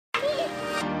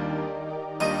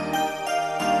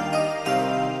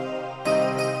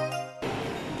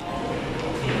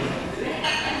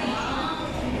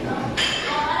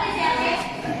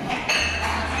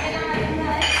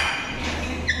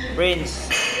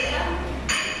Prince.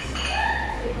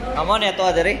 Amo niya to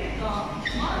adere.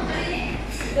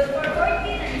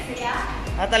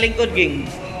 Ata lingkod ging.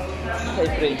 Kay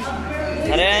Prince.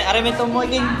 Are mito mo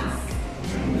ging.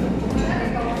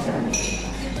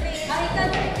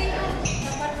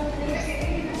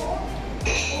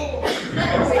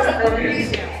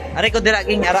 Are ko dira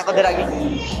ging, ara ko dira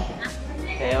ging.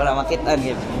 Kaya wala makita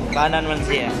gyud. Kanan man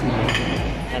siya.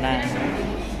 Kanan.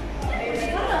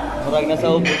 Murag na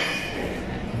sa ubos.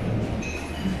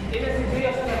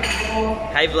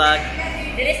 Hi vlog.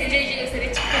 Dili si JJ sa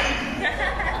rich.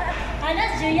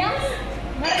 Anas Juyas?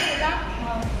 Mara sila.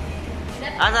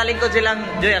 Sa lingkod silang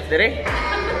Juyas dire.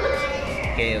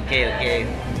 Okay.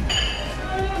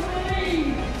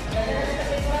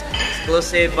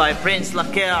 Exclusive by Prince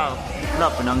Lakylle. Wala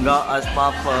panangga as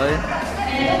papa eh.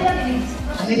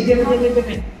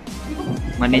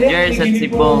 Manager sa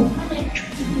Tsiboom.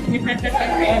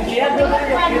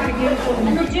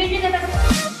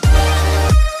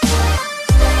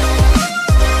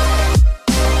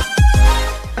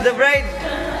 The bride.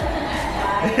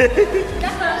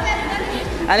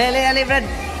 Ali, Brad.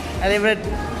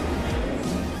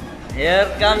 Here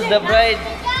comes the bride.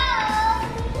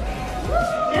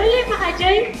 Dali pa ka,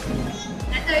 Joy.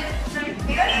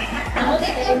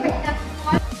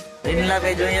 Ini lah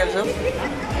kay Joy so.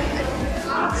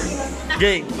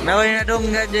 Joy, naway na dong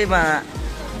nga Joy ba?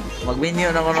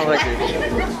 Mag-video na ko no Joy.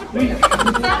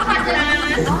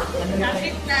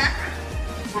 Sakit na.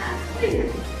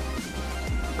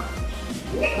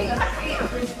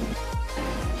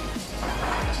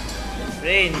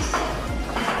 Prince.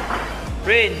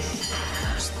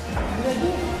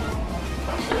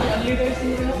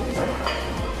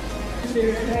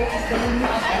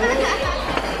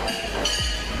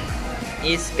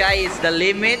 Sky is the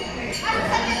limit.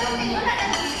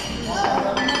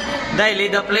 Dai,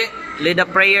 lead the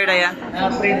prayer daya.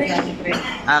 Prince.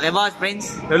 Okay, boss,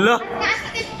 Prince. Hello.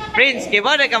 Prince, kaya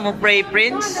ba na ka mo pray,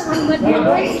 Prince?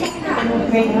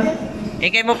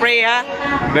 Ikay mo pray, ha?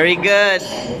 Very good.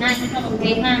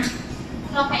 Okay, na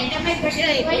may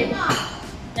birthday.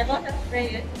 Dapat sa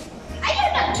prayer. Ayun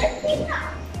na,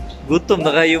 Gutom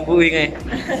na kayo buhay ngayon.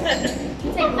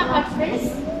 sa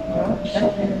conference.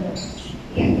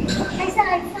 Kaisa.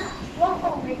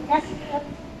 Wow, that's what.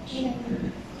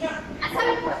 Asal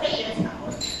mo prayer?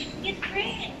 Get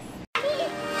friends.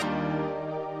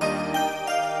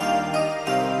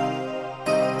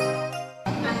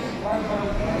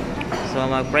 So,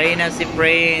 mag-pray na si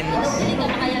Prince.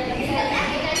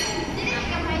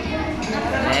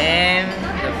 Name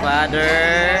the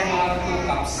Father,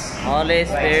 Holy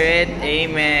Spirit,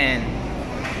 Amen.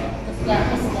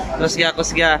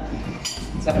 Kusga.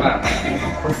 Isa pa.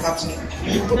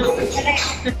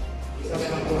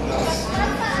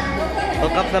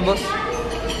 Hook up na, boss.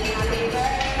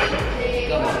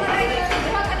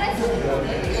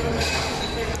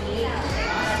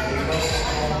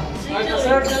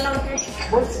 Serve na lang.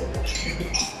 Boss.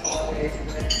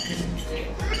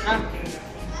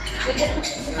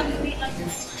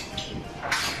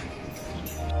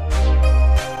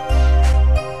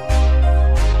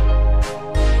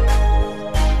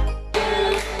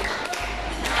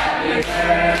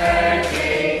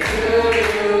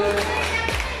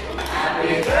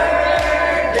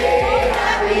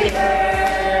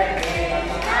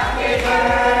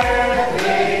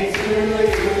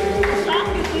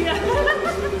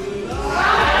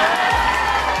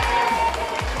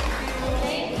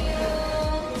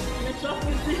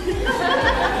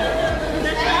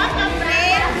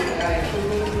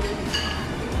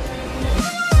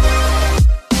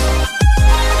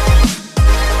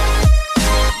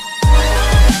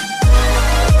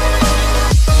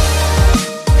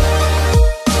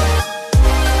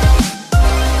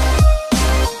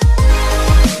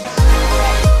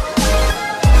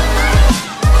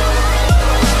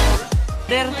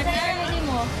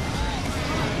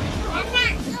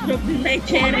 Strawberry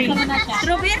cherry.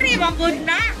 Strawberry, mabod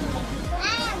na.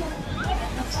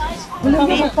 Wala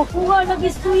na magpakuha lagi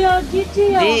kuya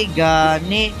Gigi. Di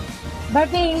gani.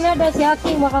 Birthday na daw si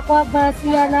Aking makakuha ba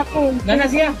siya na ko. Nana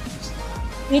siya?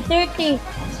 3:30.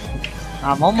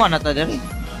 Mau mana ta der?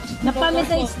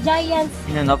 Napamit sa Giants.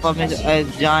 Ina na pa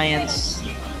Giants.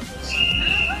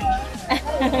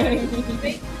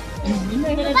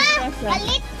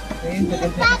 Palit.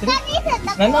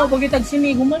 Nana, pagitag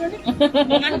sini, gumana ni?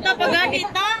 Manganta pa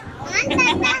ganito.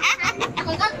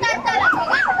 Manganta lang.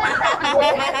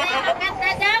 Manganta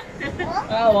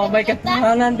daw. Wabay ka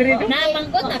tahanan dito.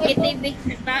 Namanggot na KTV.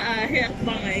 Hiyak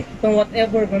bangay. Itong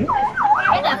whatever ko.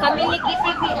 Ito, family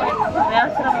KTV.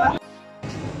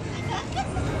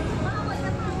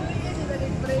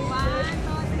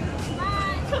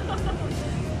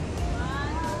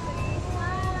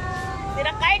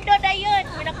 Pinakardo na yun.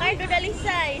 Pinakardo na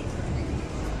lisay.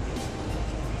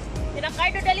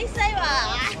 Pinakardo na lisay ba?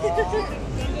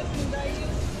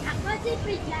 Ako si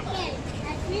Prince Lakylle.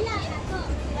 At bilang ako.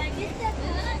 Mag-isa ko.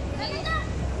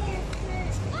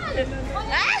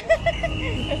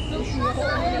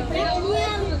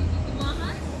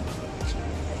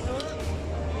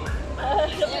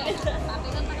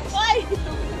 Hoy!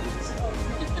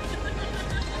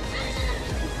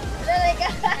 Dali ka.